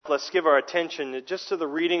let's give our attention just to the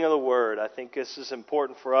reading of the Word. I think this is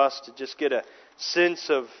important for us to just get a sense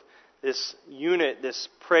of this unit, this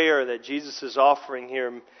prayer that Jesus is offering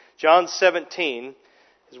here. John 17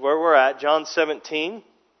 is where we're at. John 17.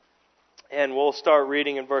 And we'll start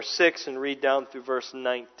reading in verse 6 and read down through verse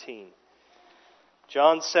 19.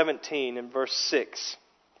 John 17 and verse 6.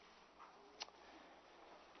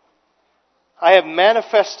 I have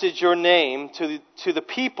manifested your name to the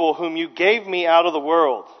people whom you gave me out of the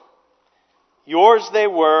world. Yours they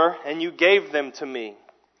were, and you gave them to me.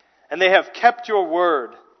 And they have kept your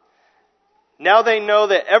word. Now they know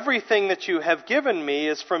that everything that you have given me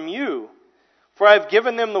is from you. For I have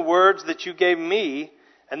given them the words that you gave me,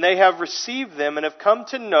 and they have received them and have come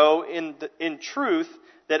to know in truth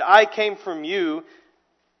that I came from you,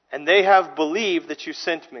 and they have believed that you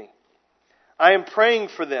sent me. I am praying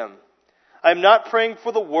for them. I am not praying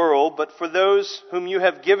for the world, but for those whom you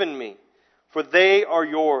have given me, for they are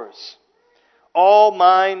yours. All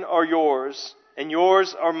mine are yours, and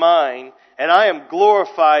yours are mine, and I am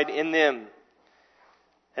glorified in them.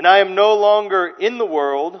 And I am no longer in the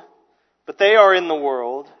world, but they are in the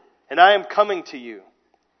world, and I am coming to you.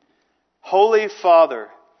 Holy Father,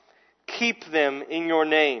 keep them in your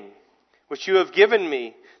name, which you have given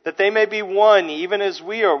me, that they may be one, even as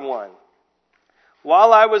we are one.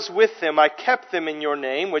 While I was with them, I kept them in your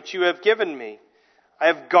name, which you have given me. I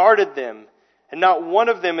have guarded them, and not one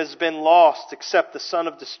of them has been lost except the son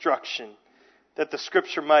of destruction, that the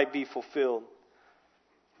scripture might be fulfilled.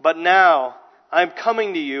 But now I am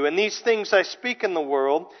coming to you, and these things I speak in the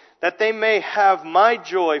world, that they may have my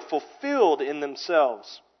joy fulfilled in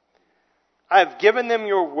themselves. I have given them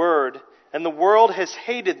your word, and the world has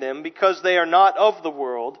hated them because they are not of the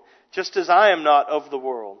world, just as I am not of the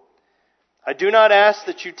world. I do not ask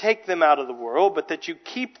that you take them out of the world, but that you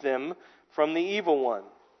keep them from the evil one.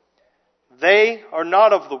 They are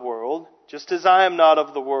not of the world, just as I am not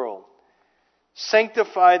of the world.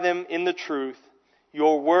 Sanctify them in the truth.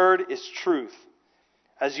 Your word is truth.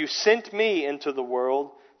 As you sent me into the world,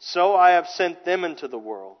 so I have sent them into the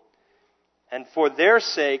world. And for their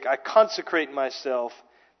sake I consecrate myself,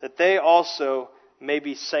 that they also may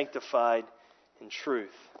be sanctified in truth.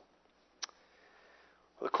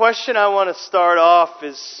 The question I want to start off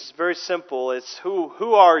is very simple. It's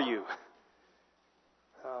who are you?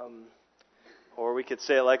 Or we could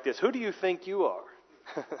say it like this: who do you think you are?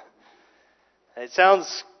 It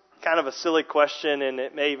sounds kind of a silly question, and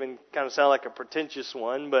it may even kind of sound like a pretentious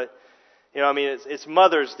one, but it's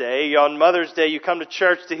Mother's Day. On Mother's Day, you come to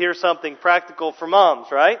church to hear something practical for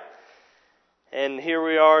moms, right? And here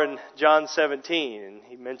we are in John 17, and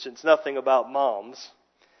he mentions nothing about moms.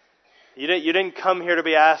 You didn't come here to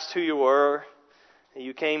be asked who you were.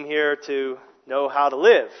 You came here to know how to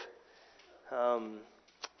live.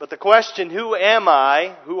 But the question, who am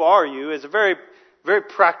I, who are you, is a very, very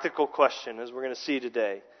practical question, as we're going to see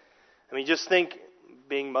today. Just think,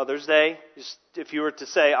 being Mother's Day, just if you were to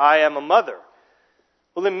say, I am a mother.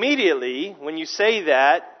 Well, immediately, when you say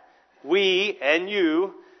that, we and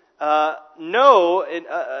you know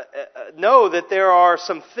that there are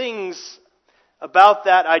some things about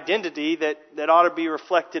that identity that ought to be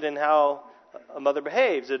reflected in how a mother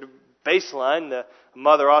behaves. At a baseline, the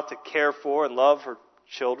mother ought to care for and love her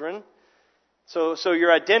children. So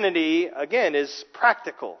your identity, again, is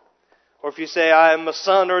practical. Or if you say, I am a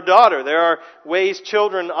son or a daughter, there are ways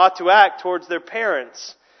children ought to act towards their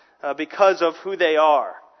parents because of who they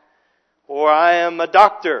are. Or I am a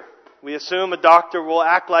doctor. We assume a doctor will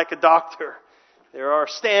act like a doctor. There are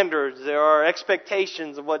standards, there are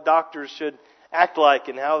expectations of what doctors should act like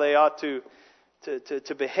and how they ought to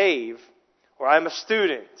behave. Or I am a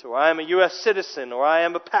student, or I am a U.S. citizen, or I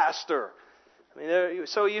am a pastor.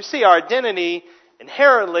 So you see, our identity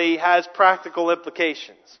inherently has practical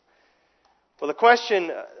implications. Well, the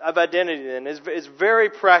question of identity then is very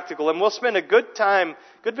practical, and we'll spend a good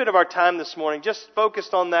bit of our time this morning just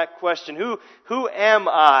focused on that question. Who am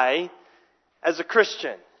I as a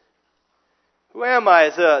Christian? Who am I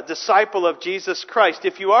as a disciple of Jesus Christ?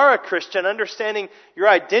 If you are a Christian, understanding your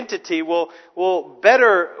identity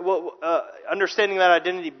understanding that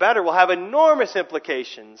identity better will have enormous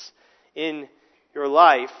implications in your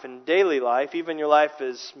life and daily life, even your life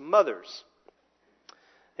as mothers.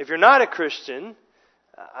 If you're not a Christian,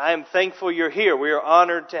 I am thankful you're here. We are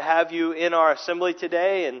honored to have you in our assembly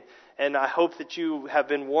today, and I hope that you have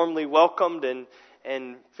been warmly welcomed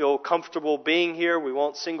and feel comfortable being here. We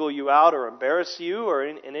won't single you out or embarrass you or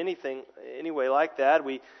in any way like that.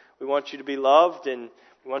 We want you to be loved, and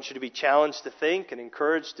we want you to be challenged to think and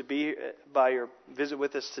encouraged to be by your visit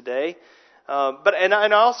with us today. And I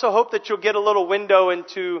also hope that you'll get a little window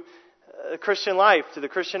into Christian life, to the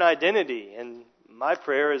Christian identity. And my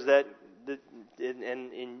prayer is that,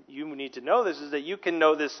 and you need to know this, is that you can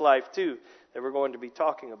know this life too, that we're going to be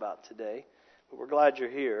talking about today. But we're glad you're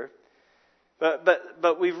here.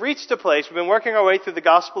 But we've reached a place, we've been working our way through the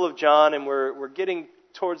Gospel of John, and we're getting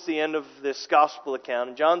towards the end of this Gospel account,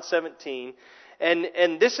 in John 17.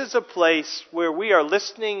 And this is a place where we are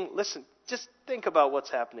listening. Listen, just think about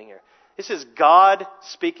what's happening here. This is God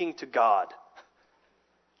speaking to God.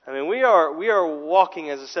 I mean, we are walking,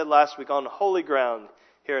 as I said last week, on holy ground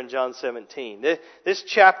here in John 17. This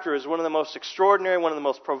chapter is one of the most extraordinary, one of the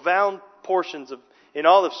most profound portions in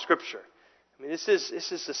all of Scripture. I mean, this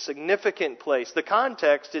is a significant place. The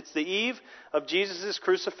context, it's the eve of Jesus'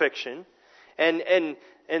 crucifixion, and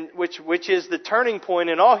which is the turning point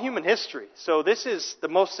in all human history. So this is the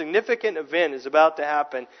most significant event is about to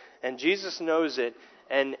happen, and Jesus knows it.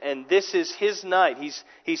 And this is His night.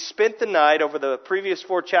 He's spent the night, over the previous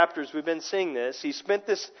 4 chapters we've been seeing this. He spent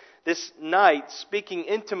this night speaking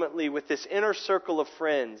intimately with this inner circle of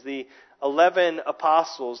friends, the 11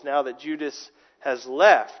 apostles, now that Judas has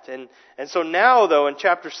left. And so now, though, in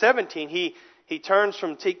chapter 17, he turns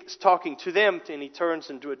from talking to them, and he turns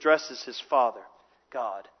and addresses his Father,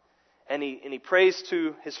 God. And he prays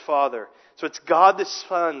to his Father. So it's God the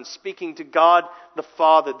Son speaking to God the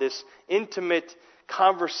Father, this intimate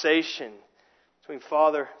conversation between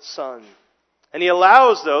Father and Son. And He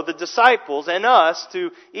allows, though, the disciples and us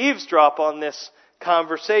to eavesdrop on this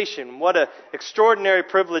conversation. What an extraordinary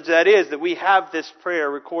privilege that is, that we have this prayer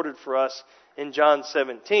recorded for us in John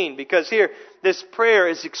 17. Because here, this prayer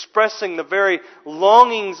is expressing the very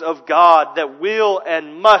longings of God that will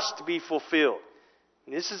and must be fulfilled.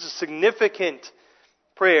 And this is a significant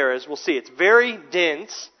prayer, as we'll see. It's very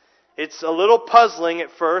dense. It's a little puzzling at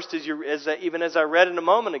first, even as I read it a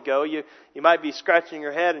moment ago. You might be scratching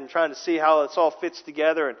your head and trying to see how this all fits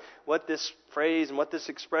together and what this phrase and what this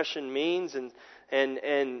expression means.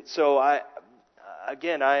 And so I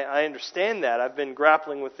understand that. I've been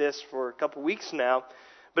grappling with this for a couple weeks now.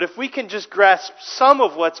 But if we can just grasp some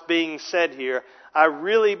of what's being said here, I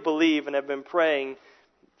really believe, and have been praying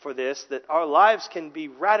for this, that our lives can be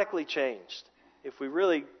radically changed if we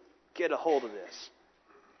really get a hold of this.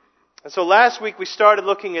 And so last week we started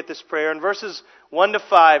looking at this prayer in verses 1 to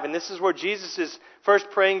 5, and this is where Jesus is first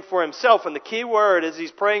praying for Himself. And the key word as He's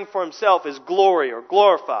praying for Himself is glory, or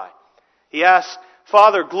glorify. He asks,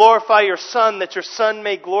 Father, glorify your Son, that your Son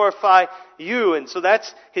may glorify you. And so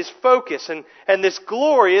that's His focus. And this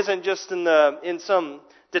glory isn't just in some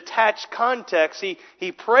detached context.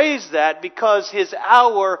 He prays that because His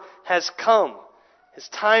hour has come. His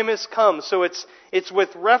time has come. So it's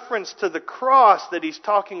with reference to the cross that He's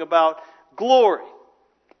talking about glory.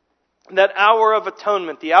 That hour of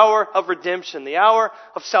atonement, the hour of redemption, the hour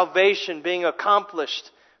of salvation being accomplished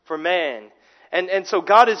for man. And so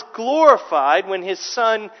God is glorified when His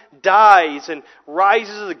Son dies and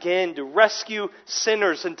rises again to rescue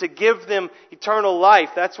sinners and to give them eternal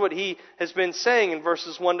life. That's what He has been saying in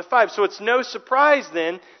verses 1 to 5. So it's no surprise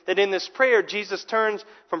then that in this prayer Jesus turns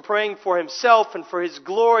from praying for Himself and for His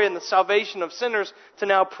glory and the salvation of sinners to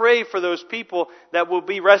now pray for those people that will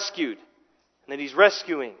be rescued and that He's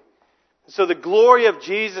rescuing. So the glory of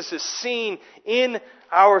Jesus is seen in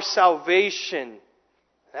our salvation.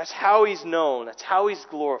 That's how He's known. That's how He's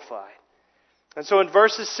glorified. And so in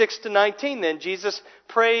verses 6 to 19 then, Jesus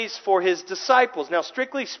prays for His disciples. Now,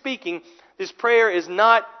 strictly speaking, this prayer is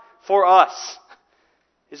not for us.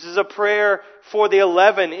 This is a prayer for the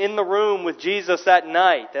 11 in the room with Jesus that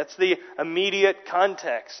night. That's the immediate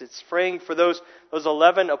context. It's praying for those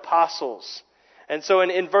 11 apostles. And so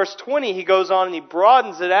in verse 20, he goes on and he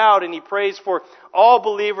broadens it out and he prays for all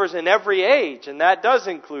believers in every age. And that does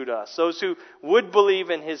include us, those who would believe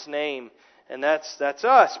in His name. And that's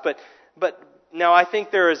us. But now I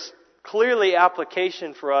think there is clearly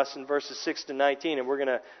application for us in verses 6 to 19. And we're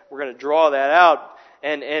gonna draw that out.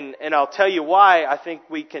 And I'll tell you why I think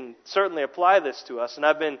we can certainly apply this to us. And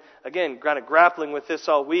I've been, again, kind of grappling with this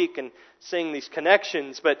all week and seeing these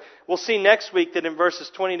connections. But we'll see next week that in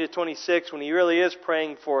verses 20 to 26, when he really is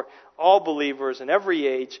praying for all believers in every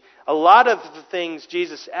age, a lot of the things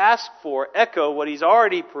Jesus asked for echo what He's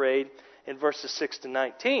already prayed in verses 6 to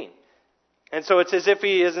 19. And so it's as if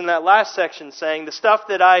He is in that last section saying, the stuff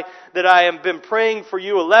that I have been praying for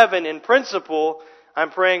you 11, in principle, I'm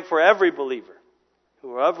praying for every believer who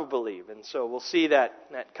will ever believe. And so we'll see that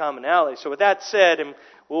commonality. So with that said, and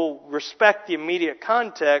we'll respect the immediate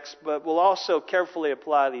context, but we'll also carefully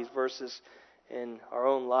apply these verses in our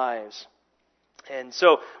own lives. And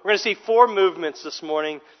so we're going to see 4 movements this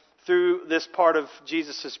morning through this part of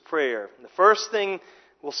Jesus' prayer. The first thing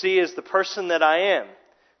we'll see is the person that I am.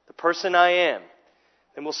 the person I am.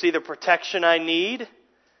 Then we'll see the protection I need,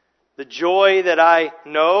 the joy that I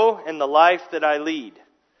know, and the life that I lead.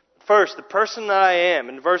 First, the person that I am,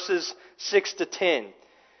 in verses 6 to 10.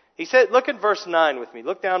 He said, look at verse 9 with me.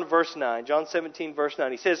 Look down to verse 9. John 17, verse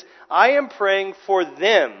 9. He says, I am praying for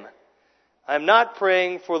them. I am not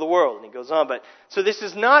praying for the world. And he goes on. So this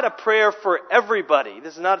is not a prayer for everybody.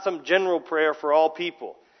 This is not some general prayer for all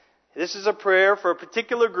people. This is a prayer for a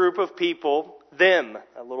particular group of people, them,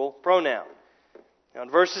 a little pronoun. Now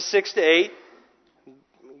in verses 6 to 8,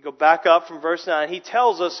 go back up from verse 9, he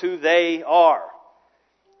tells us who they are.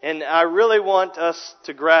 And I really want us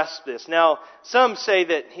to grasp this. Now, some say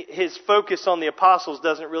that his focus on the apostles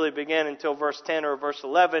doesn't really begin until verse 10 or verse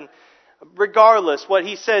 11. Regardless, what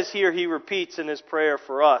he says here, he repeats in his prayer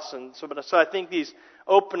for us. And so I think these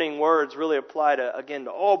opening words really apply to, again,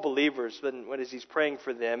 to all believers as he's praying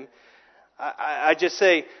for them. I just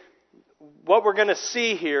say, what we're going to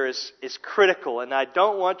see here is critical, and I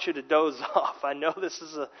don't want you to doze off. I know this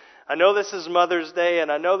is Mother's Day,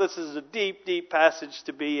 and I know this is a deep, deep passage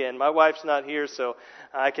to be in. My wife's not here, so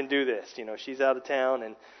I can do this. She's out of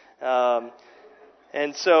town,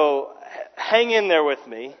 and so hang in there with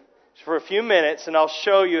me for a few minutes, and I'll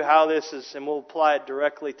show you how this is, and we'll apply it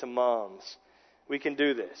directly to moms. We can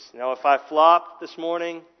do this. If I flop this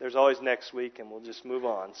morning, there's always next week, and we'll just move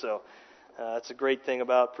on. So that's a great thing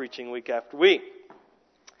about preaching week after week.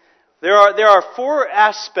 There are four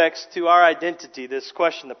aspects to our identity, this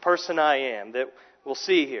question, the person I am, that we'll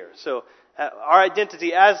see here. So our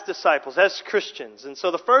identity as disciples, as Christians. And so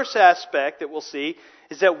the first aspect that we'll see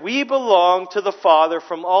is that we belong to the Father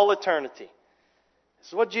from all eternity. This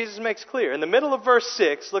is what Jesus makes clear. In the middle of verse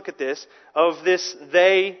 6, look at this, of this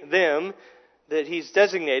they, them, that he's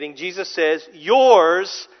designating, Jesus says,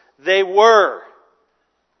 yours they were.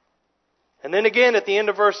 And then again at the end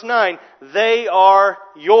of verse 9, they are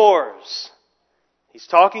yours. He's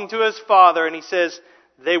talking to his Father and he says,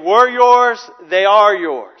 they were yours, they are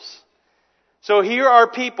yours. So here are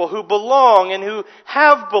people who belong and who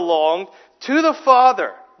have belonged to the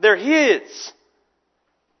Father. They're His.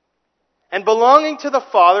 And belonging to the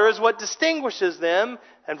Father is what distinguishes them,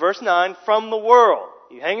 in verse 9, from the world.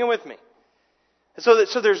 You hanging with me? So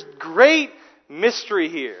there's great mystery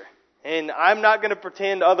here. And I'm not going to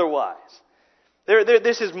pretend otherwise.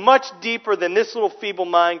 This is much deeper than this little feeble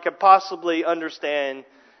mind could possibly understand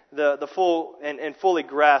the full and fully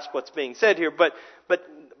grasp what's being said here. But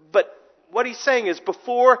what he's saying is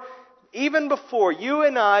even before you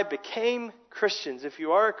and I became Christians, if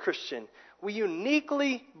you are a Christian, we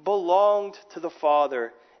uniquely belonged to the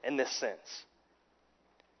Father in this sense.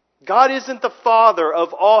 God isn't the Father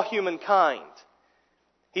of all humankind.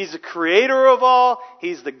 He's the Creator of all.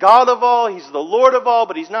 He's the God of all. He's the Lord of all.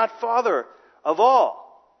 But He's not Father of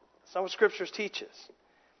all. That's not what Scriptures teaches.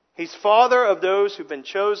 He's Father of those who've been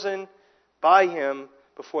chosen by Him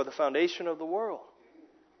before the foundation of the world.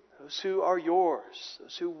 Those who are yours.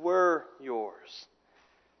 Those who were yours.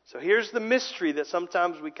 So here's the mystery that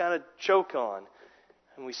sometimes we kind of choke on.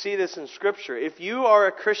 And we see this in Scripture. If you are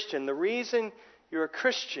a Christian, the reason you're a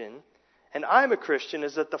Christian, and I'm a Christian,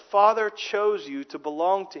 is that the Father chose you to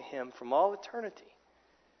belong to Him from all eternity.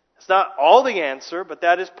 It's not all the answer, but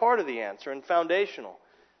that is part of the answer and foundational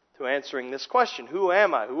to answering this question. Who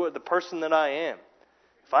am I? Who are the person that I am?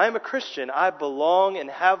 If I am a Christian, I belong and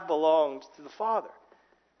have belonged to the Father.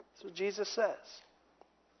 That's what Jesus says.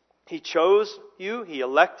 He chose you, He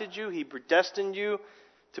elected you, He predestined you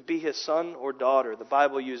to be His son or daughter. The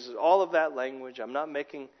Bible uses all of that language. I'm not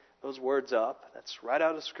making those words up. That's right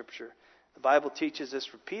out of Scripture. The Bible teaches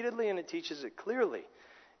this repeatedly and it teaches it clearly.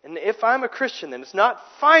 And if I'm a Christian, then it's not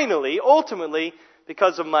finally, ultimately,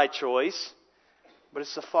 because of my choice, but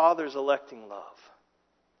it's the Father's electing love.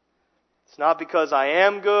 It's not because I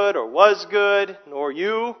am good or was good, nor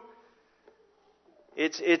you.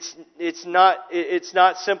 It's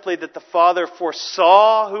not simply that the Father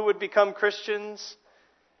foresaw who would become Christians.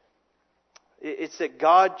 It's that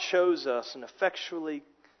God chose us and effectually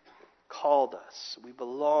called us. We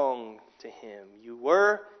belong to Him. You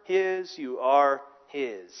were His, you are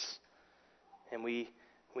His. And we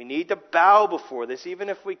need to bow before this, even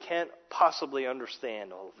if we can't possibly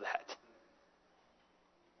understand all of that.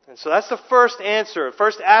 And so that's the first answer,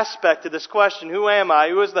 first aspect of this question. Who am I?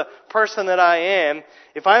 Who is the person that I am?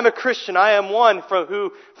 If I am a Christian, I am one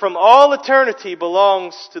who from all eternity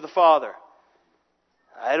belongs to the Father.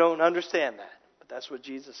 I don't understand that, but that's what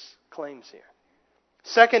Jesus claims here.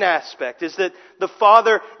 Second aspect is that the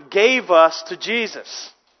Father gave us to Jesus.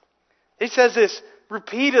 He says this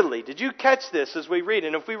repeatedly. Did you catch this as we read?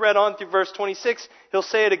 And if we read on through verse 26, He'll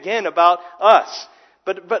say it again about us.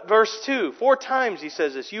 But verse 2, 4 times he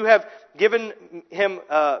says this. You have given him,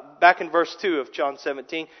 back in verse 2 of John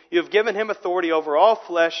 17, you have given him authority over all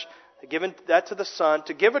flesh, given that to the Son,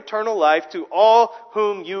 to give eternal life to all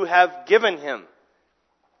whom you have given him.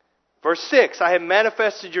 Verse 6, I have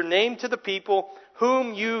manifested your name to the people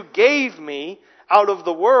whom you gave me out of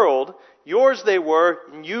the world. Yours they were,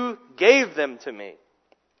 and you gave them to me.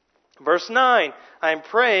 Verse 9, I am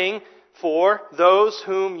praying for those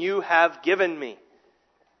whom you have given me.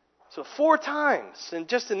 So 4 times, and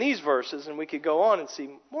just in these verses, and we could go on and see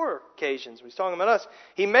more occasions when he's talking about us,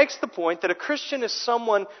 he makes the point that a Christian is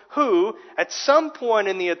someone who, at some point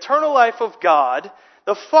in the eternal life of God,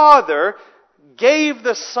 the Father gave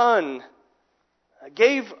the Son,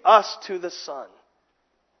 gave us to the Son.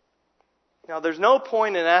 Now there's no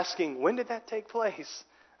point in asking, when did that take place?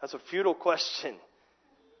 That's a futile question.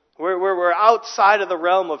 We're outside of the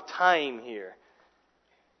realm of time here.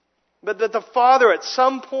 But that the Father at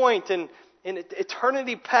some point in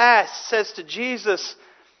eternity past says to Jesus,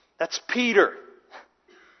 that's Peter.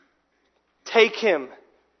 Take him.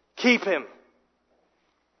 Keep him.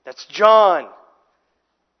 That's John.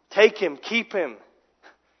 Take him. Keep him.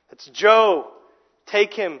 That's Joe.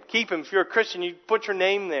 Take him. Keep him. If you're a Christian, you put your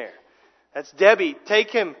name there. That's Debbie. Take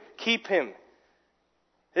him. Keep him.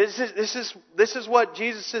 This is what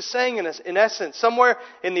Jesus is saying in essence. Somewhere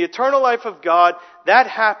in the eternal life of God, that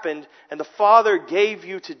happened, and the Father gave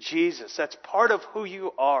you to Jesus. That's part of who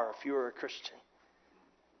you are if you are a Christian.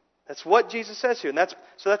 That's what Jesus says here. And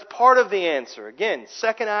that's part of the answer. Again,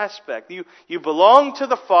 second aspect. You belong to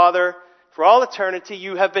the Father for all eternity.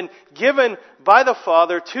 You have been given by the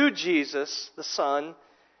Father to Jesus, the Son.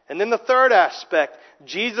 And then the third aspect,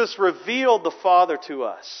 Jesus revealed the Father to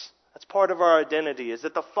us. That's part of our identity, is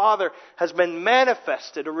that the Father has been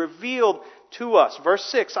manifested or revealed to us. Verse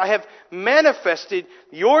 6, I have manifested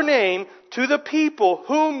your name to the people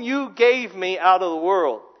whom you gave me out of the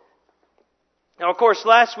world. Now, of course,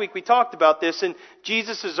 last week we talked about this. In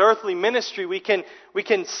Jesus' earthly ministry, we can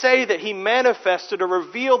say that He manifested or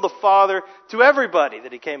revealed the Father to everybody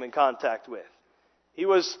that He came in contact with. He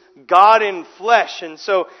was God in flesh, and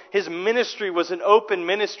so His ministry was an open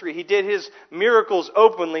ministry. He did His miracles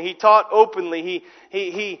openly. He taught openly.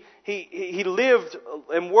 He lived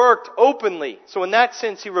and worked openly. So in that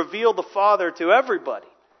sense, He revealed the Father to everybody.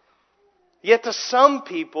 Yet to some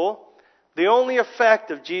people, the only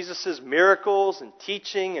effect of Jesus' miracles and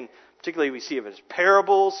teaching, and particularly we see of His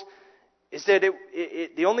parables, is that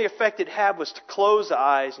the only effect it had was to close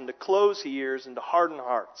eyes and to close ears and to harden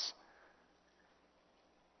hearts.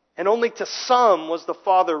 And only to some was the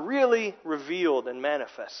Father really revealed and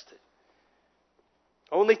manifested.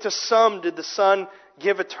 Only to some did the Son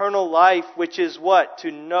give eternal life, which is what?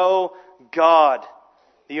 To know God,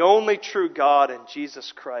 the only true God, and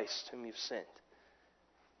Jesus Christ, whom you've sent.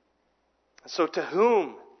 So to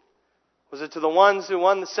whom? Was it to the ones who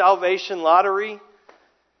won the salvation lottery?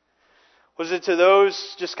 Was it to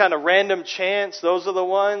those just kind of random chance? Those are the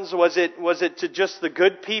ones? Was it to just the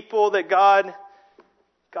good people that God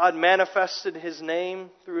manifested His name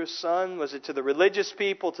through His Son? Was it to the religious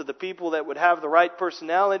people, to the people that would have the right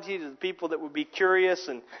personality, to the people that would be curious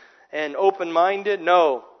and open-minded?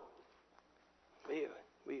 No.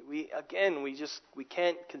 We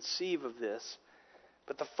can't conceive of this.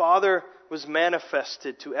 But the Father was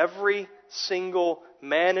manifested to every single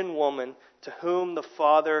man and woman to whom the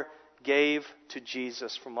Father gave to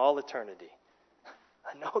Jesus from all eternity.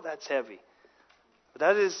 I know that's heavy. But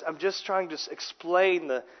I'm just trying to explain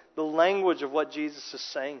the language of what Jesus is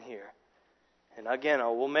saying here. And again,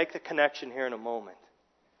 we'll make the connection here in a moment.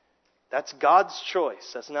 That's God's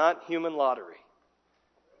choice. That's not human lottery.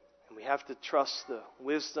 And we have to trust the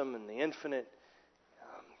wisdom and the infinite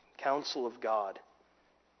counsel of God.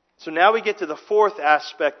 So now we get to the fourth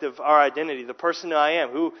aspect of our identity, the person I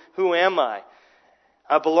am. Who am I?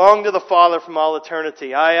 I belong to the Father from all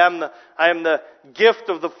eternity. I am the gift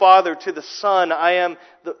of the Father to the Son. I am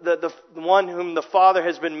the one whom the Father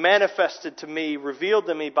has been manifested to me, revealed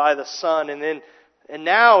to me by the Son. And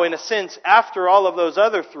now, in a sense, after all of those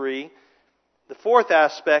other three, the fourth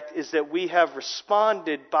aspect is that we have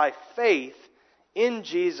responded by faith in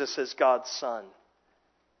Jesus as God's Son.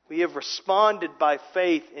 We have responded by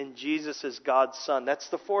faith in Jesus as God's Son. That's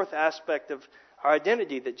the fourth aspect of our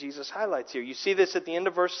identity that Jesus highlights here. You see this at the end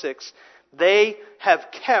of verse 6. They have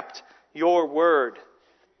kept your word.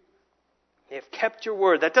 They have kept your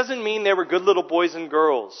word. That doesn't mean they were good little boys and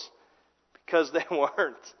girls, because they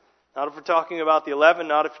weren't. Not if we're talking about the 11,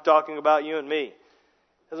 not if you're talking about you and me.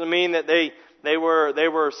 It doesn't mean that they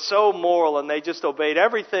were so moral and they just obeyed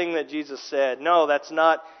everything that Jesus said. No, that's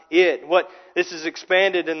not it. This is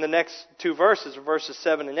expanded in the next two verses, verses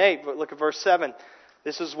 7 and 8. But look at verse 7.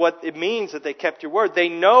 This is what it means that they kept your word. They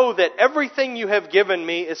know that everything you have given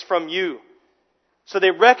me is from you. So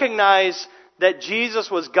they recognize that Jesus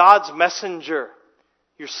was God's messenger.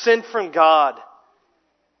 You're sent from God.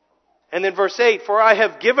 And then verse 8, for I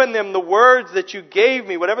have given them the words that you gave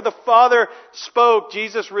me. Whatever the Father spoke,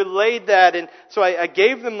 Jesus relayed that. And so I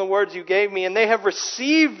gave them the words you gave me. And they have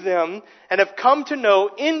received them and have come to know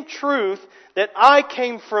in truth that I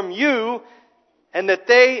came from you and that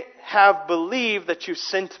they have believed that you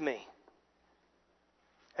sent me.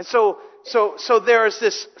 And so there's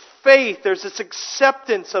this faith, there's this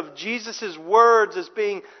acceptance of Jesus' words as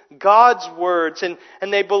being God's words. And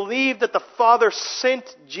they believe that the Father sent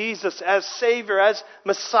Jesus as Savior, as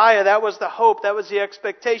Messiah. That was the hope, that was the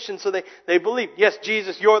expectation. So they believe, yes,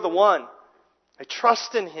 Jesus, you're the one. I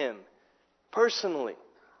trust in Him personally.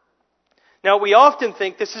 Now we often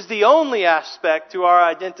think this is the only aspect to our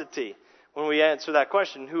identity when we answer that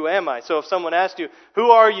question, who am I? So if someone asks you,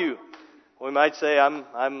 who are you? We might say, I'm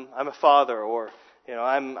a father, or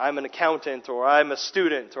I'm an accountant, or I'm a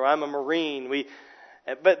student, or I'm a Marine.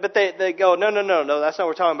 But they go, no, that's not what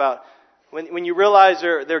we're talking about. When you realize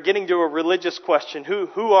they're getting to a religious question,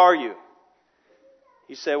 who are you?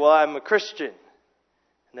 You say, well, I'm a Christian.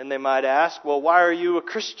 And then they might ask, well, why are you a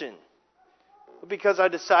Christian? Well, because I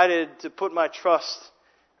decided to put my trust,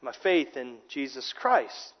 my faith in Jesus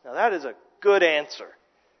Christ. Now that is a good answer.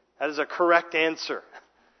 That is a correct answer.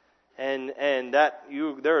 And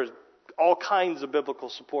there is all kinds of biblical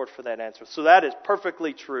support for that answer. So that is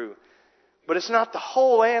perfectly true. But it's not the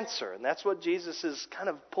whole answer. And that's what Jesus is kind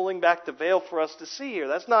of pulling back the veil for us to see here.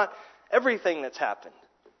 That's not everything that's happened.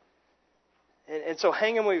 And so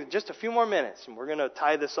hang in with just a few more minutes and we're going to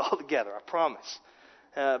tie this all together, I promise.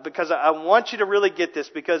 Because I want you to really get this,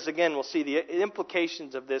 because again, we'll see the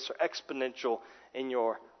implications of this are exponential in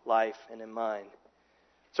your life and in mine.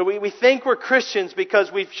 So we think we're Christians because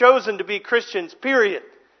we've chosen to be Christians, period.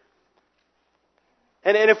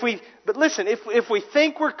 But listen, if we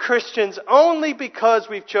think we're Christians only because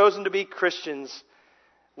we've chosen to be Christians,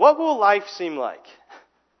 what will life seem like?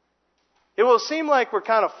 It will seem like we're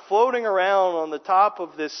kind of floating around on the top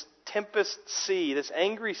of this tempest sea, this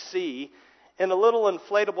angry sea, in a little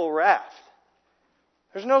inflatable raft.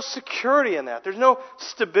 There's no security in that. There's no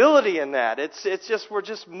stability in that. It's just, we're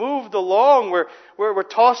just moved along. We're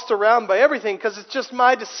tossed around by everything because it's just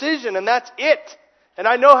my decision and that's it. And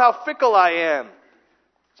I know how fickle I am.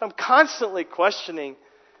 So I'm constantly questioning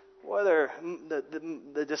whether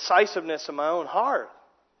the decisiveness of my own heart.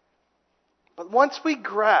 But once we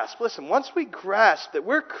grasp that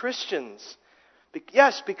we're Christians,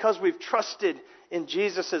 yes, because we've trusted in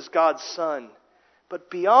Jesus as God's Son.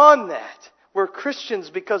 But beyond that, we're Christians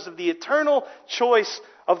because of the eternal choice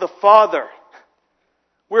of the Father.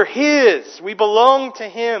 We're His. We belong to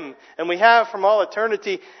Him. And we have from all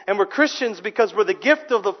eternity. And we're Christians because we're the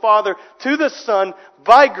gift of the Father to the Son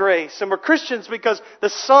by grace. And we're Christians because the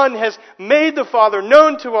Son has made the Father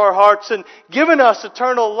known to our hearts and given us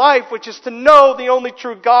eternal life, which is to know the only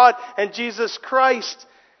true God and Jesus Christ.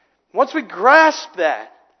 Once we grasp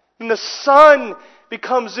that, and the Son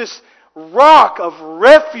becomes this rock of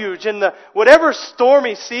refuge in whatever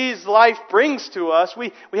stormy seas life brings to us,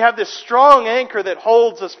 we have this strong anchor that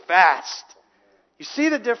holds us fast. You see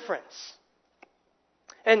the difference?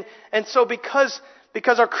 And so because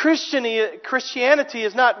our Christianity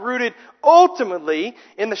is not rooted ultimately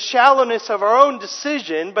in the shallowness of our own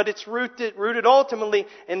decision, but it's rooted ultimately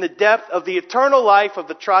in the depth of the eternal life of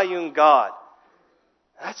the triune God.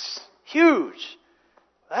 That's huge.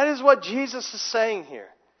 That is what Jesus is saying here.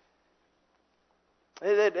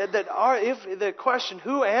 If the question,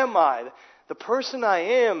 who am I? The person I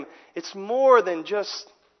am, it's more than just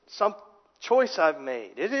some choice I've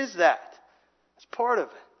made. It is that. It's part of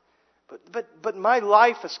it. But my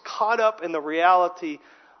life is caught up in the reality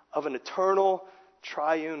of an eternal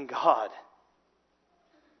triune God.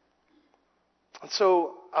 And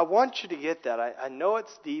so I want you to get that. I know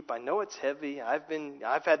it's deep. I know it's heavy.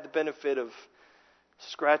 I've had the benefit of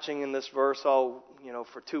scratching in this verse for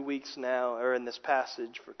 2 weeks now, or in this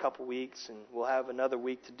passage for a couple weeks, and we'll have another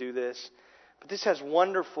week to do this. But this has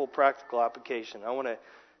wonderful practical application. I want to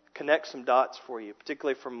connect some dots for you,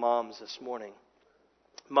 particularly for moms this morning.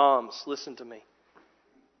 Moms, listen to me.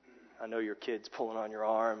 I know your kid's pulling on your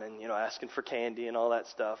arm and asking for candy and all that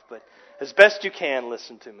stuff, but as best you can,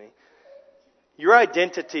 listen to me. Your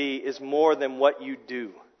identity is more than what you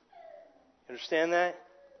do. Understand that?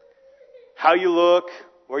 How you look,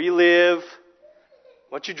 where you live,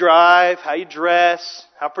 what you drive, how you dress,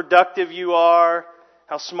 how productive you are,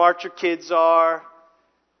 how smart your kids are.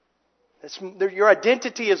 Your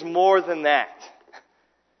identity is more than that.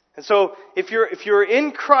 And so, if you're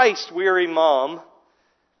in Christ, weary mom,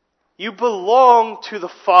 you belong to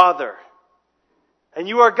the Father. And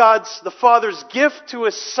you are the Father's gift to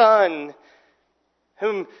His Son,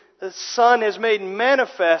 whom the Son has made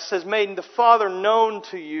manifest, has made the Father known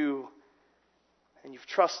to you, and you've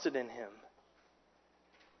trusted in Him.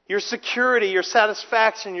 Your security, your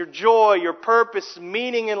satisfaction, your joy, your purpose,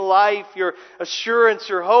 meaning in life, your assurance,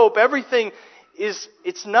 your hope, everything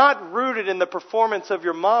it's not rooted in the performance of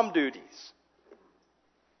your mom duties.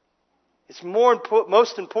 It's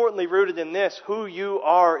most importantly rooted in this, who you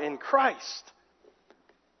are in Christ.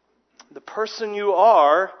 The person you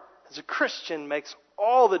are as a Christian makes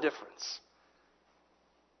all the difference.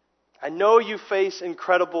 I know you face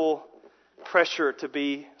incredible pressure to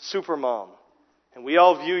be supermom. And we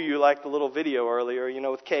all view you like the little video earlier,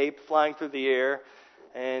 with cape flying through the air.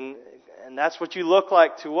 And that's what you look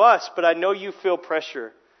like to us. But I know you feel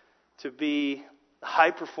pressure to be a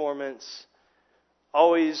high performance,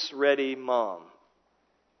 always ready mom.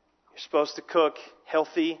 You're supposed to cook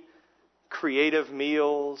healthy, creative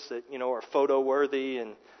meals that, are photo worthy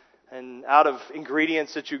and out of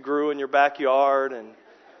ingredients that you grew in your backyard. And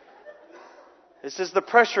this is the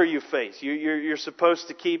pressure you face. You're supposed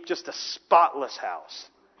to keep just a spotless house.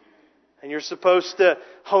 And you're supposed to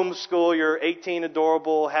homeschool your 18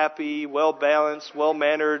 adorable, happy, well-balanced,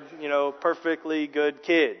 well-mannered, perfectly good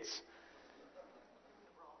kids.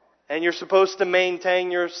 And you're supposed to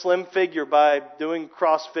maintain your slim figure by doing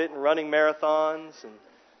CrossFit and running marathons.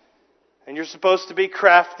 And you're supposed to be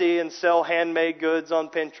crafty and sell handmade goods on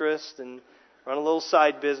Pinterest and run a little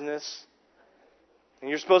side business. And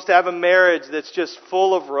you're supposed to have a marriage that's just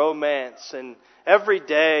full of romance. And every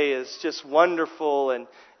day is just wonderful. And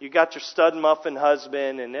you got your stud muffin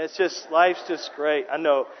husband. And life's just great. I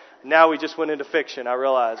know, now we just went into fiction, I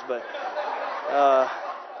realize. But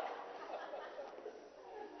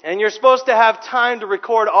and you're supposed to have time to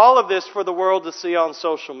record all of this for the world to see on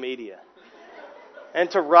social media. And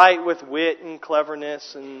to write with wit and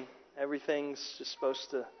cleverness, and everything's just supposed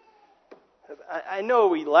to... I know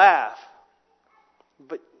we laugh,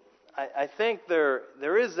 but I think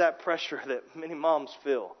there is that pressure that many moms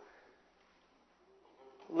feel.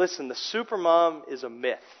 Listen, the supermom is a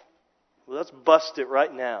myth. Well, let's bust it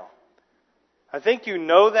right now. I think you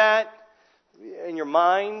know that in your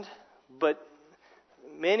mind, but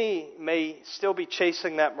many may still be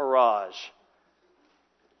chasing that mirage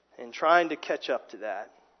and trying to catch up to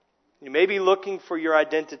that. You may be looking for your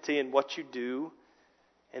identity in what you do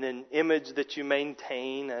and an image that you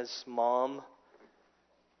maintain as mom.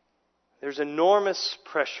 There's enormous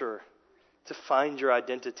pressure to find your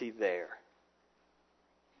identity there.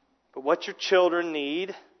 But what your children need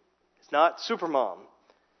is not supermom.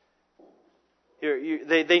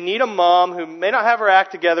 They need a mom who may not have her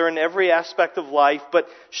act together in every aspect of life, but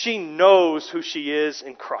she knows who she is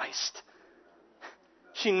in Christ.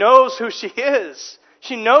 She knows who she is.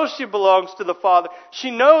 She knows she belongs to the Father.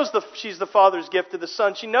 She knows she's the Father's gift to the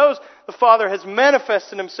Son. She knows the Father has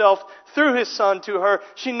manifested Himself through His Son to her.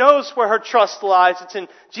 She knows where her trust lies. It's in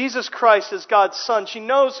Jesus Christ as God's Son. She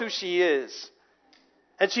knows who she is.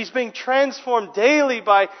 And she's being transformed daily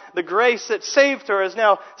by the grace that saved her, is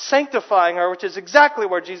now sanctifying her, which is exactly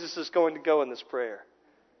where Jesus is going to go in this prayer.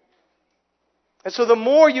 And so the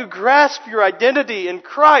more you grasp your identity in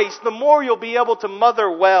Christ, the more you'll be able to mother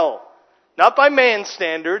well. Not by man's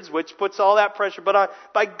standards, which puts all that pressure, but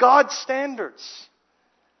by God's standards.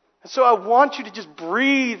 And so I want you to just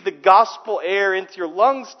breathe the gospel air into your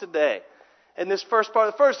lungs today. In this first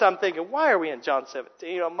part, the first time I'm thinking, why are we in John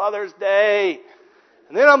 17 on Mother's Day?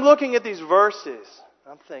 And then I'm looking at these verses.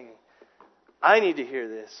 I'm thinking, I need to hear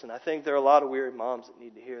this. And I think there are a lot of weary moms that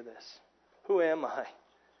need to hear this. Who am I?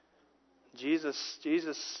 Jesus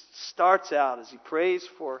starts out as He prays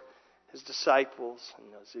for His disciples, and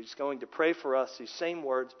as He's going to pray for us, these same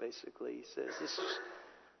words basically. He says,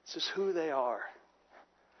 this is who they are.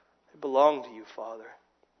 They belong to you, Father.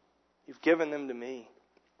 You've given them to me.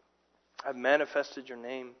 I've manifested your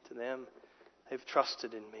name to them. They've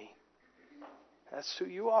trusted in me. That's who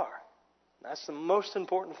you are. That's the most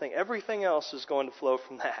important thing. Everything else is going to flow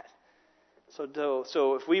from that.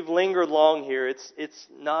 So if we've lingered long here, it's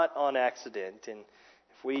not on accident. And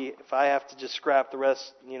if I have to just scrap the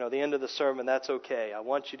rest, the end of the sermon, that's okay. I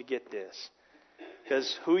want you to get this.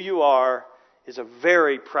 Because who you are is a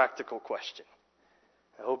very practical question.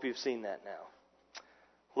 I hope you've seen that now.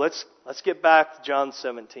 Let's get back to John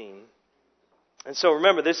 17. And so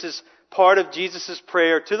remember, this is part of Jesus'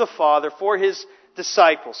 prayer to the Father for His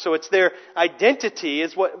disciples. So it's their identity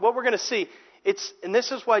is what we're going to see. And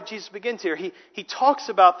this is why Jesus begins here. He talks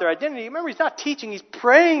about their identity. Remember, he's not teaching, he's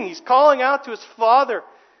praying, he's calling out to his Father.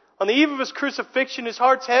 On the eve of his crucifixion, his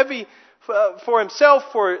heart's heavy for himself,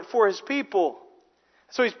 for his people.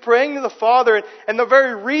 So he's praying to the Father, and the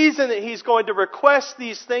very reason that he's going to request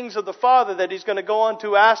these things of the Father, that he's going to go on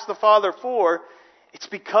to ask the Father for, it's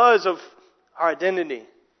because of our identity.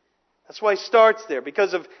 That's why he starts there.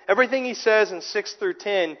 Because of everything he says in 6 through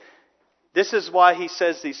 10, this is why he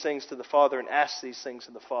says these things to the Father and asks these things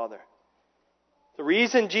of the Father. The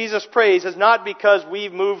reason Jesus prays is not because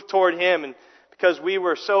we've moved toward him and because we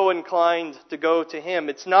were so inclined to go to him.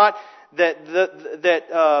 It's not that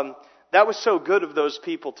that was so good of those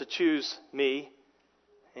people to choose me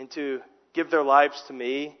and to give their lives to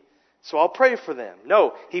me, so I'll pray for them.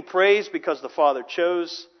 No, he prays because the Father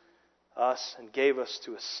chose us and gave us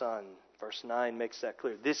to His Son. Verse 9 makes that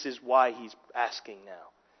clear. This is why he's asking now.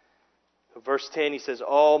 So verse 10, he says,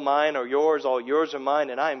 all mine are yours, all yours are mine,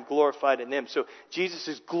 and I am glorified in them. So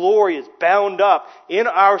Jesus' glory is bound up in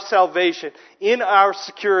our salvation, in our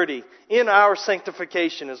security, in our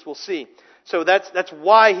sanctification, as we'll see. So that's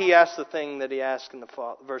why he asked the thing that he asked in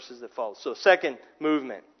the verses that follow. So second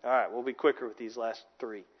movement. All right, we'll be quicker with these last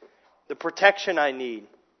three. The protection I need.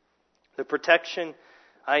 The protection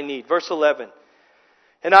I need. Verse 11.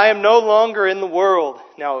 And I am no longer in the world.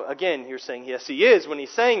 Now, again, you're saying, yes, he is when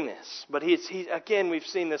he's saying this. But he again, we've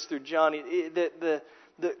seen this through John.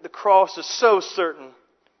 The cross is so certain.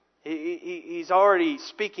 He's already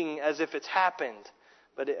speaking as if it's happened.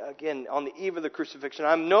 But again, on the eve of the crucifixion,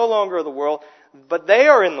 I'm no longer of the world, but they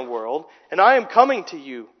are in the world, and I am coming to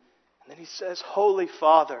you. And then he says, Holy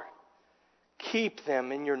Father, keep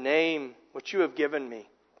them in your name, which you have given me,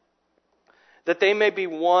 that they may be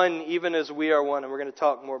one even as we are one. And we're going to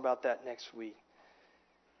talk more about that next week.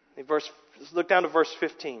 Let's look down to verse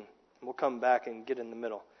 15. And we'll come back and get in the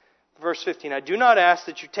middle. Verse 15, I do not ask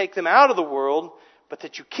that you take them out of the world, but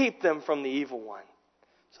that you keep them from the evil one.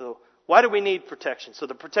 So why do we need protection? So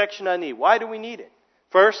the protection I need, why do we need it?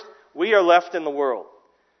 First, we are left in the world.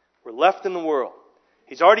 We're left in the world.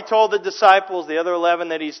 He's already told the disciples, the other 11,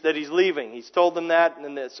 that he's leaving. He's told them that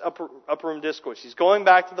in this upper room discourse. He's going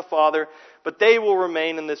back to the Father, but they will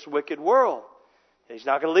remain in this wicked world. He's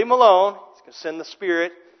not going to leave them alone. He's going to send the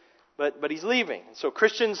Spirit, but he's leaving. And so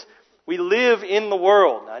Christians, we live in the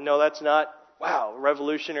world. I know that's not, wow, a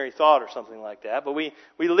revolutionary thought or something like that, but we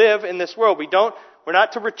live in this world. We're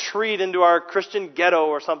not to retreat into our Christian ghetto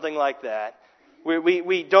or something like that.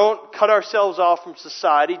 We don't cut ourselves off from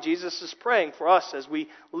society. Jesus is praying for us as we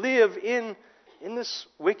live in this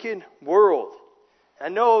wicked world. I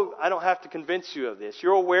know I don't have to convince you of this.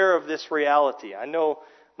 You're aware of this reality. I know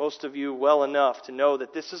most of you well enough to know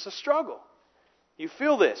that this is a struggle. You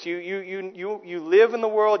feel this. You live in the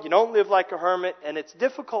world. You don't live like a hermit, and it's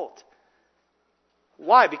difficult.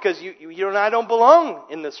 Why? Because you and I don't belong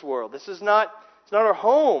in this world. This is not. It's not our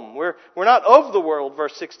home. We're not of the world,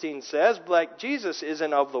 verse 16 says, like Jesus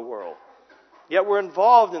isn't of the world. Yet we're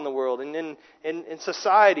involved in the world and in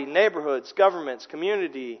society, neighborhoods, governments,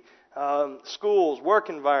 community, schools, work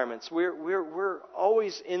environments. We're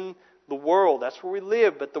always in the world. That's where we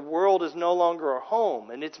live, but the world is no longer our home,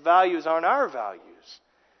 and its values aren't our values.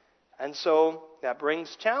 And so that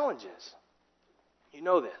brings challenges. You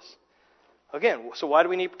know this. Again, so why do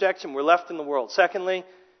we need protection? We're left in the world. Secondly,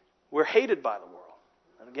 we're hated by the world.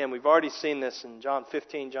 And again, we've already seen this in John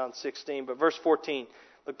 15, John 16. But verse 14,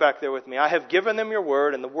 look back there with me. I have given them your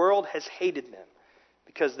word, and the world has hated them,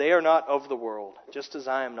 because they are not of the world, just as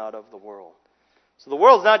I am not of the world. So the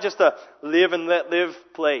world's not just a live and let live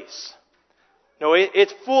place. No,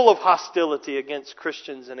 it's full of hostility against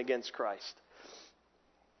Christians and against Christ.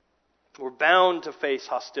 We're bound to face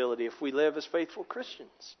hostility if we live as faithful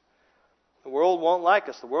Christians. The world won't like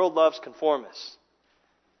us. The world loves conformists.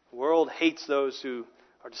 The world hates those who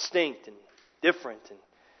are distinct and different and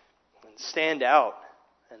stand out.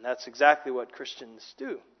 And that's exactly what Christians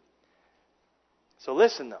do. So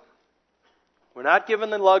listen though. We're not given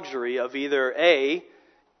the luxury of either A,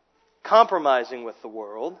 compromising with the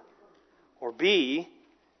world, or B,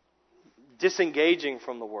 disengaging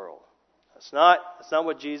from the world. That's not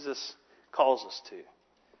what Jesus calls us to.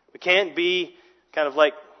 We can't be kind of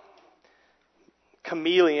like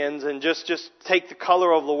chameleons and just take the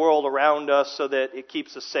color of the world around us so that it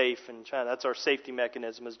keeps us safe. And that's our safety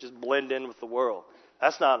mechanism, is just blend in with the world.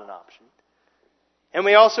 That's not an option. And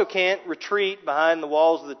we also can't retreat behind the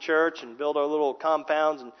walls of the church and build our little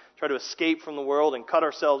compounds and try to escape from the world and cut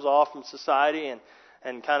ourselves off from society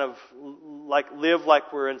and kind of like live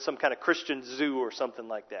like we're in some kind of Christian zoo or something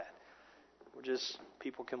like that. We're just,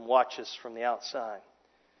 people can watch us from the outside.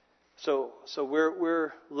 So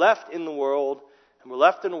we're left in the world, and we're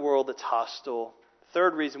left in a world that's hostile. The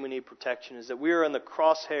third reason we need protection is that we are in the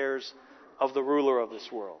crosshairs of the ruler of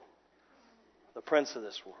this world, the prince of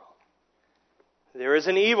this world. There is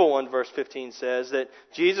an evil one, verse 15 says, that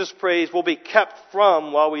Jesus prays will be kept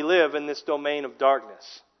from while we live in this domain of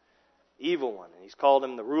darkness. Evil one. And he's called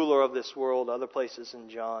him the ruler of this world, other places in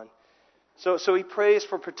John. So he prays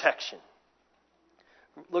for protection.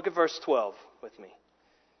 Look at verse 12 with me.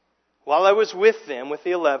 While I was with them, with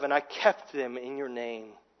the 11, I kept them in your name,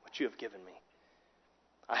 which you have given me.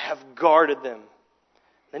 I have guarded them.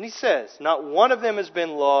 Then he says, not one of them has been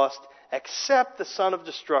lost except the son of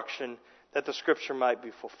destruction, that the scripture might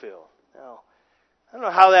be fulfilled. Now, I don't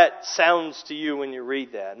know how that sounds to you when you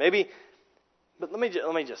read that. But let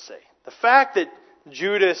me just say, the fact that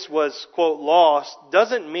Judas was, quote, lost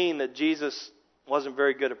doesn't mean that Jesus wasn't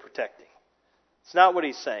very good at protecting. It's not what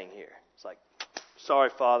he's saying here. It's like, sorry,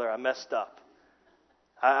 Father, I messed up.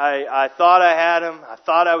 I thought I had them. I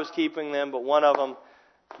thought I was keeping them, but one of them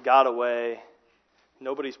got away.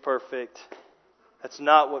 Nobody's perfect. That's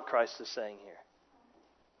not what Christ is saying here.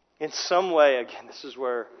 In some way, again, this is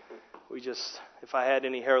where if I had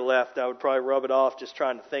any hair left, I would probably rub it off just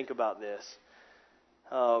trying to think about this.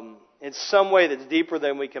 In some way that's deeper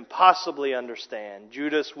than we can possibly understand,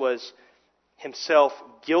 Judas was himself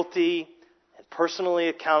guilty and personally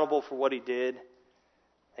accountable for what he did,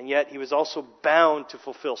 and yet he was also bound to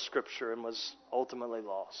fulfill Scripture and was ultimately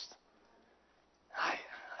lost.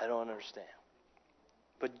 I don't understand.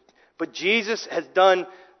 But Jesus has done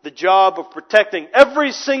the job of protecting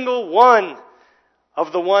every single one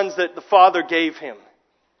of the ones that the Father gave him.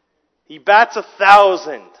 He bats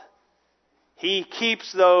 1,000. He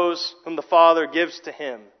keeps those whom the Father gives to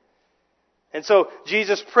him. And so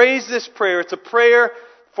Jesus prays this prayer. It's a prayer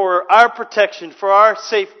for our protection, for our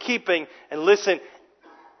safekeeping. And listen,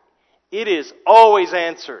 it is always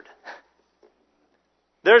answered.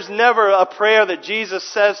 There's never a prayer that Jesus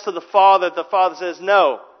says to the Father that the Father says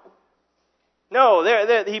no. No,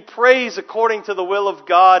 he prays according to the will of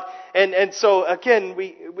God. And so, again,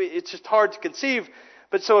 it's just hard to conceive.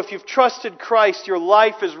 But so if you've trusted Christ, your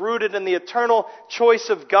life is rooted in the eternal choice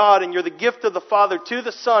of God, and you're the gift of the Father to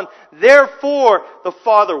the Son. Therefore, the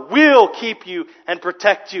Father will keep you and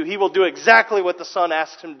protect you. He will do exactly what the Son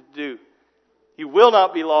asks him to do. You will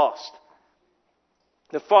not be lost.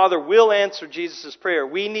 The Father will answer Jesus' prayer.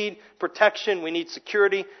 We need protection, we need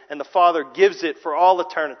security, and the Father gives it for all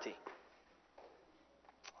eternity.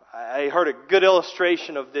 I heard a good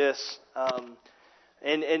illustration of this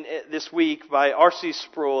this week by R.C.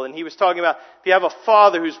 Sproul, and he was talking about if you have a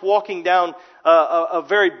father who's walking down a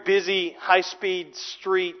very busy, high-speed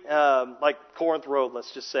street, like Corinth Road,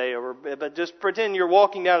 let's just say, but just pretend you're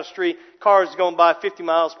walking down a street, cars going by 50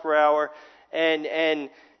 miles per hour, and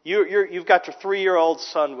you've got your 3-year-old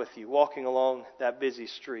son with you walking along that busy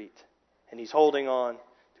street, and he's holding on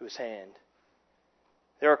to his hand.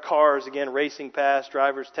 There are cars, again, racing past,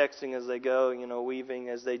 drivers texting as they go, weaving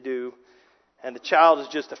as they do. And the child is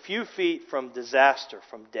just a few feet from disaster,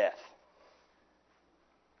 from death.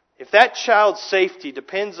 If that child's safety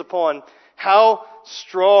depends upon how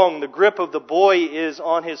strong the grip of the boy is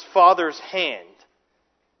on his father's hand,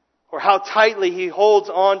 or how tightly he holds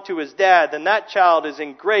on to his dad, then that child is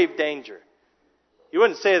in grave danger. You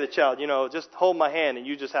wouldn't say to the child, just hold my hand and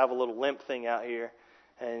you just have a little limp thing out here.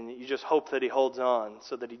 And you just hope that he holds on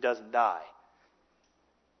so that he doesn't die.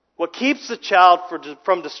 What keeps the child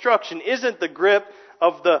from destruction isn't the grip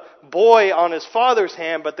of the boy on his father's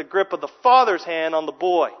hand, but the grip of the father's hand on the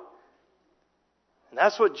boy. And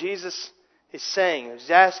that's what Jesus is saying.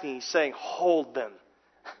 He's saying, hold them.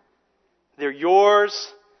 They're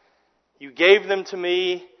yours. You gave them to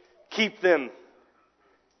me. Keep them.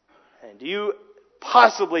 And do you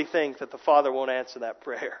possibly think that the Father won't answer that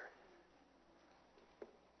prayer?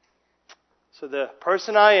 So the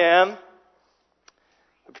person I am,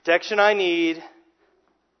 the protection I need,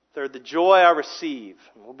 third, the joy I receive.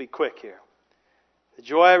 And we'll be quick here. The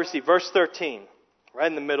joy I receive. Verse 13, right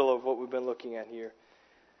in the middle of what we've been looking at here. It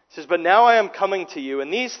says, but now I am coming to you,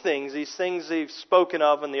 and these things they've spoken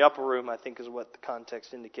of in the upper room, I think is what the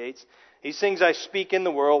context indicates. These things I speak in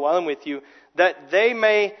the world while I'm with you, that they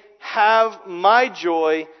may have my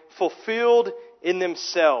joy fulfilled in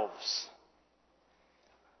themselves.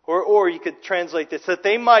 Or you could translate this, that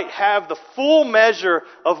they might have the full measure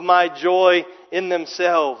of my joy in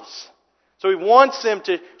themselves. So he wants them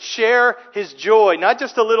to share his joy, not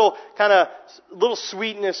just a little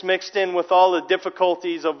sweetness mixed in with all the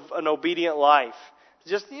difficulties of an obedient life.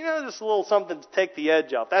 Just a little something to take the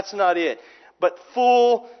edge off. That's not it. But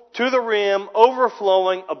full to the rim,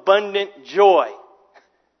 overflowing, abundant joy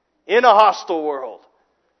in a hostile world.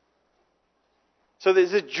 So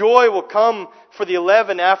this joy will come for the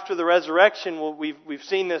 11 after the resurrection. Well, we've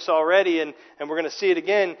seen this already, and we're going to see it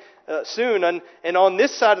again soon. And on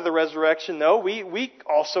this side of the resurrection, though, we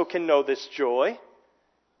also can know this joy.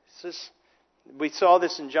 We saw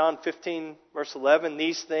this in John 15, verse 11.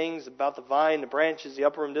 These things about the vine, the branches, the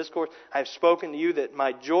upper room discourse, I have spoken to you that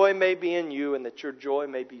my joy may be in you and that your joy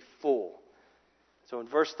may be full. So in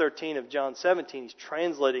verse 13 of John 17, he's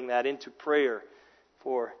translating that into prayer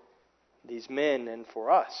for these men and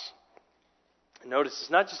for us. And notice,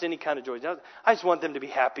 it's not just any kind of joy. I just want them to be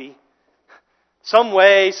happy. Some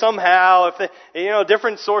way, somehow, if they,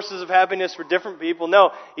 different sources of happiness for different people.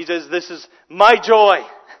 No, he says, this is my joy.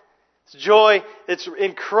 It's joy. It's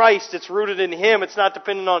in Christ. It's rooted in Him. It's not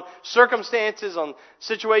dependent on circumstances, on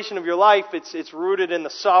situation of your life. It's rooted in the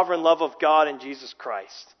sovereign love of God in Jesus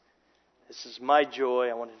Christ. This is my joy.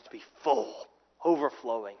 I want it to be full,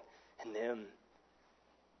 overflowing in them.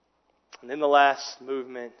 And then the last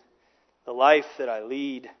movement, the life that I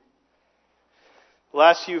lead. The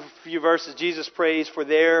last few verses, Jesus prays for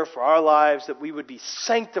our lives, that we would be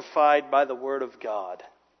sanctified by the Word of God.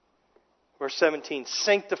 Verse 17,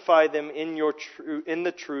 sanctify them in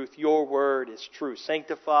the truth. Your Word is true.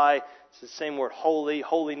 Sanctify, it's the same word, holy,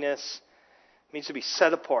 holiness. It means to be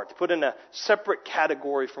set apart, to put in a separate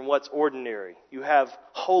category from what's ordinary. You have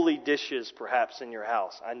holy dishes perhaps in your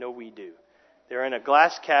house. I know we do. They're in a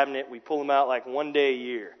glass cabinet. We pull them out like one day a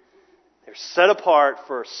year. They're set apart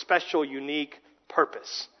for a special, unique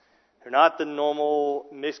purpose. They're not the normal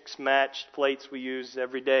mixed-matched plates we use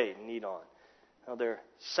every day and eat on. No, they're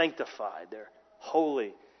sanctified. They're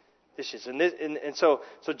holy dishes. And so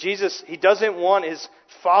Jesus, He doesn't want His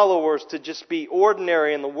followers to just be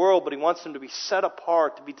ordinary in the world, but He wants them to be set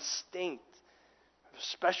apart, to be distinct, for a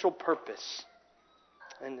special purpose.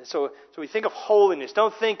 And so we think of holiness.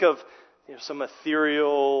 Don't think of some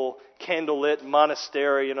ethereal, candlelit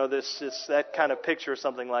monastery, that kind of picture or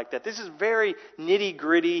something like that. This is very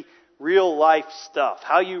nitty-gritty, real life stuff.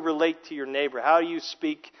 How you relate to your neighbor, how you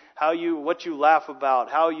speak, what you laugh about,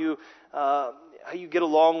 how you get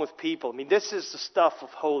along with people. I mean, this is the stuff of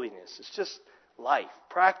holiness. It's just life,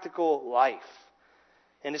 practical life.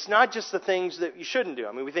 And it's not just the things that you shouldn't do.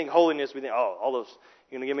 I mean, we think holiness, we think, all those,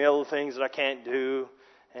 you're going to give me all the things that I can't do,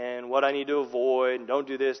 and what I need to avoid, and don't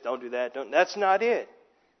do this, don't do that. That's not it.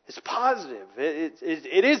 It's positive.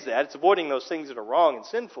 It is that. It's avoiding those things that are wrong and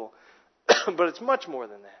sinful. But it's much more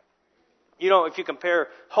than that. If you compare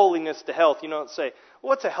holiness to health, you don't say,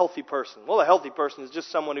 what's a healthy person? Well, a healthy person is just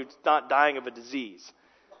someone who's not dying of a disease.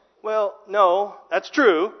 Well, no, that's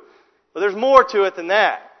true. But there's more to it than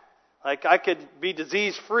that. Like, I could be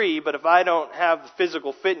disease-free, but if I don't have the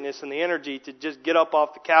physical fitness and the energy to just get up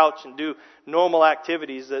off the couch and do normal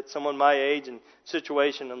activities that someone my age and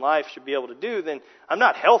situation in life should be able to do, then I'm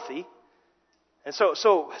not healthy. And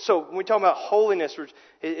so when we talk about holiness,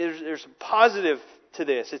 there's a positive to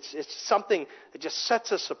this. It's something that just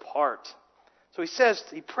sets us apart. So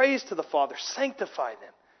he prays to the Father, sanctify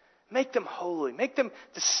them. Make them holy. Make them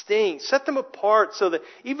distinct. Set them apart so that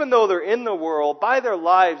even though they're in the world, by their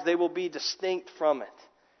lives, they will be distinct from it.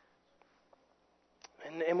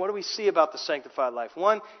 And what do we see about the sanctified life?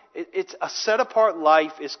 One, it's a set-apart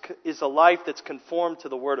life is a life that's conformed to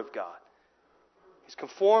the Word of God. It's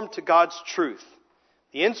conformed to God's truth.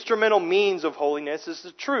 The instrumental means of holiness is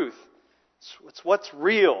the truth. It's what's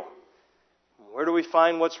real. Where do we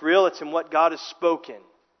find what's real? It's in what God has spoken.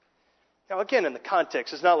 Now, again, in the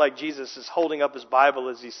context, it's not like Jesus is holding up His Bible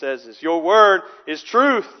as He says this. Your Word is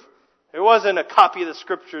truth. There wasn't a copy of the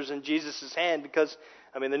Scriptures in Jesus' hand because,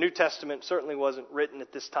 the New Testament certainly wasn't written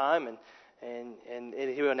at this time, and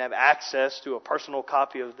He wouldn't have access to a personal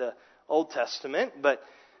copy of the Old Testament. But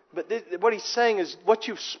what He's saying is what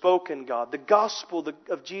you've spoken, God, the gospel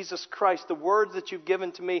of Jesus Christ, the words that you've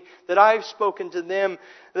given to me, that I've spoken to them,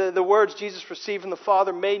 the words Jesus received from the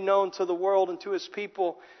Father made known to the world and to His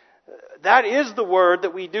people. That is the word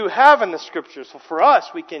that we do have in the Scriptures. So for us,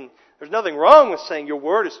 there's nothing wrong with saying your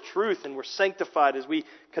word is truth and we're sanctified as we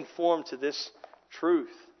conform to this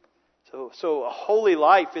truth. So a holy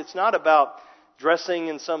life, it's not about dressing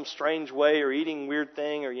in some strange way or eating weird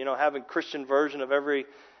thing or, having Christian version of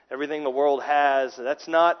everything the world has. That's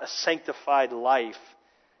not a sanctified life.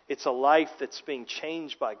 It's a life that's being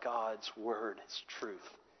changed by God's word. It's truth.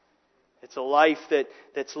 It's a life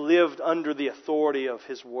that's lived under the authority of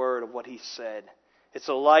His Word, of what He said. It's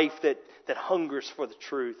a life that hungers for the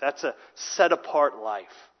truth. That's a set-apart life.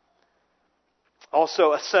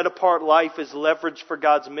 Also, a set-apart life is leverage for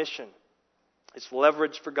God's mission. It's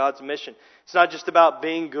leverage for God's mission. It's not just about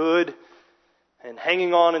being good and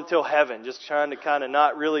hanging on until heaven, just trying to kind of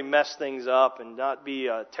not really mess things up and not be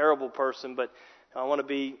a terrible person, but I want to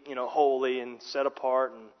be, holy and set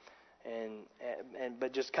apart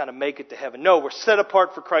but just kind of make it to heaven. No, we're set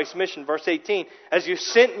apart for Christ's mission. Verse 18, as you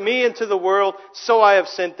sent me into the world, so I have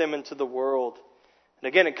sent them into the world. And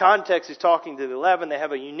again, in context, he's talking to the 11. They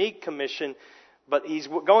have a unique commission, but he's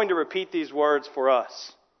going to repeat these words for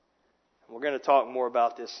us. We're going to talk more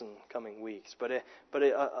about this in coming weeks. But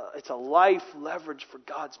it's a life leverage for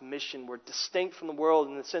God's mission. We're distinct from the world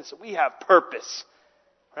in the sense that we have purpose.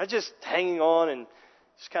 We're not just hanging on and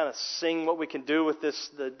just kind of seeing what we can do with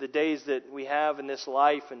the days that we have in this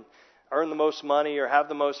life and earn the most money or have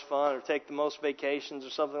the most fun or take the most vacations or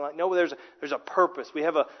something like that. No, there's a purpose. We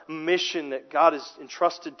have a mission that God has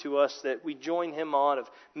entrusted to us that we join Him on, of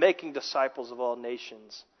making disciples of all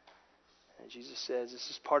nations. And Jesus says this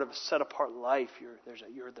is part of a set-apart life.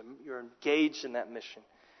 You're engaged in that mission.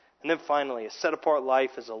 And then finally, a set-apart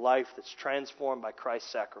life is a life that's transformed by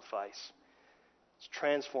Christ's sacrifice. It's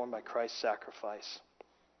transformed by Christ's sacrifice.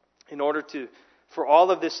 In order for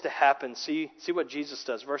all of this to happen, see what Jesus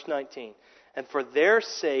does. Verse 19. And for their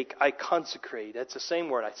sake I consecrate. That's the same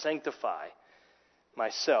word. I sanctify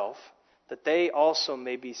myself, that they also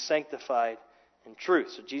may be sanctified in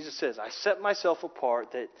truth. So Jesus says, I set myself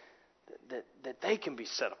apart that they can be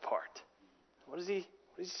set apart. What is he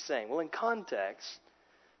saying? Well, in context,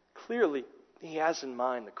 clearly he has in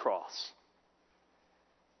mind the cross.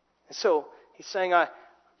 And so he's saying, I'm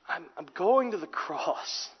going to the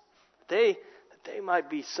cross that they might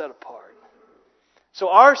be set apart. So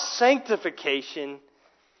our sanctification,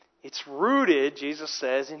 it's rooted, Jesus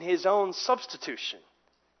says, in His own substitution.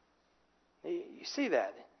 You see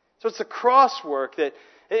that? So it's the cross work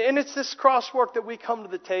and it's this cross work that we come to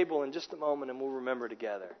the table in just a moment and we'll remember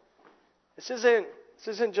together. This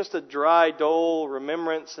isn't just a dry, dull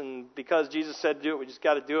remembrance, and because Jesus said to do it, we just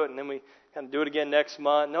got to do it, and then we kind of do it again next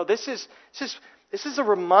month. No, this is a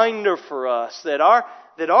reminder for us that our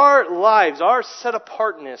lives, our set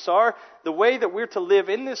apartness, the way that we're to live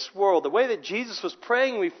in this world, the way that Jesus was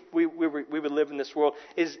praying we would live in this world,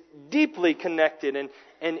 is deeply connected and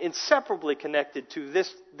inseparably connected to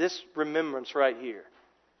this remembrance right here.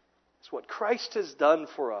 It's what Christ has done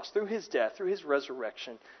for us through His death, through His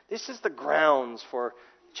resurrection. This is the grounds for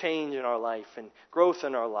change in our life and growth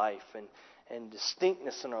in our life and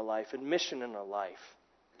distinctness in our life and mission in our life,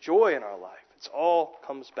 joy in our life. It all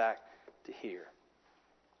comes back to here.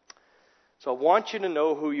 So I want you to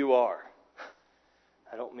know who you are.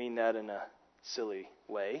 I don't mean that in a silly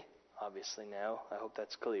way, obviously now. I hope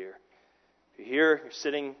that's clear. If you're here, you're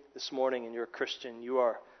sitting this morning and you're a Christian, you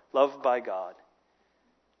are loved by God,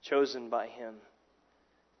 chosen by Him.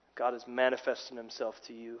 God has manifested Himself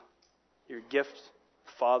to you. Your gift,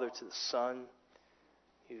 Father to the Son.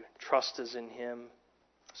 Your trust is in Him.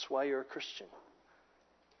 That's why you're a Christian.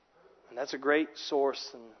 And that's a great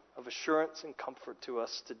source of assurance and comfort to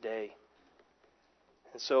us today.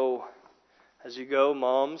 And so, as you go,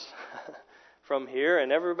 moms, from here,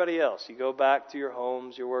 and everybody else, you go back to your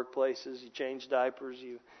homes, your workplaces, you change diapers,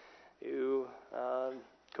 you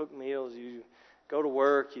cook meals, you go to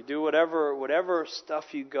work, you do whatever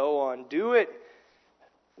stuff you go on. Do it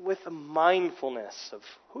with a mindfulness of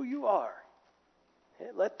who you are.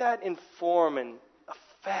 Let that inform and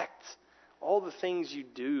affect all the things you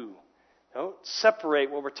do. Don't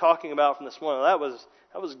separate what we're talking about from this morning.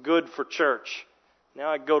 That was good for church. Now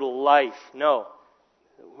I go to life. No.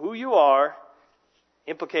 Who you are,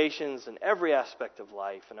 implications in every aspect of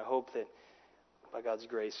life. And I hope that by God's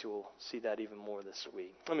grace you will see that even more this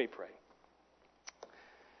week. Let me pray.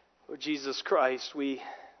 Lord Jesus Christ, we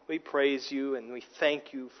praise You and we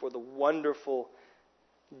thank You for the wonderful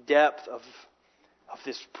depth of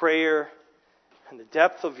this prayer and the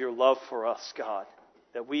depth of Your love for us, God,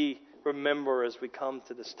 that we remember as we come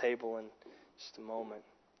to this table in just a moment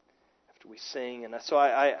after we sing. And so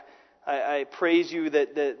I praise You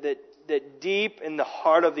that deep in the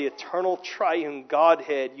heart of the eternal triune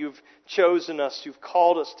Godhead, You've chosen us, You've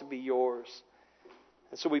called us to be Yours.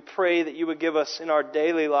 And so we pray that You would give us in our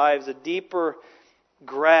daily lives a deeper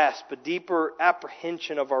grasp, a deeper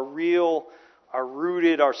apprehension of our real, our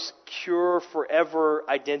rooted, our secure, forever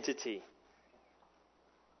identity.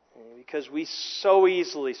 Because we so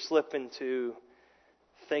easily slip into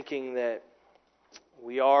thinking that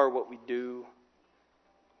we are what we do.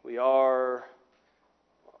 We are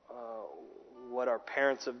what our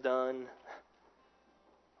parents have done.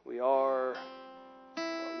 We are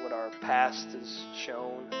what our past has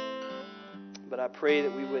shown. But I pray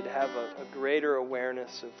that we would have a greater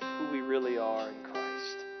awareness of who we really are in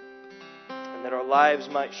Christ. And and that our lives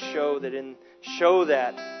might show that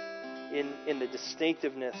in the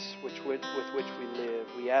distinctiveness with which we live.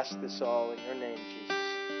 We ask this all in your name,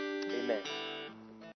 Jesus. Amen.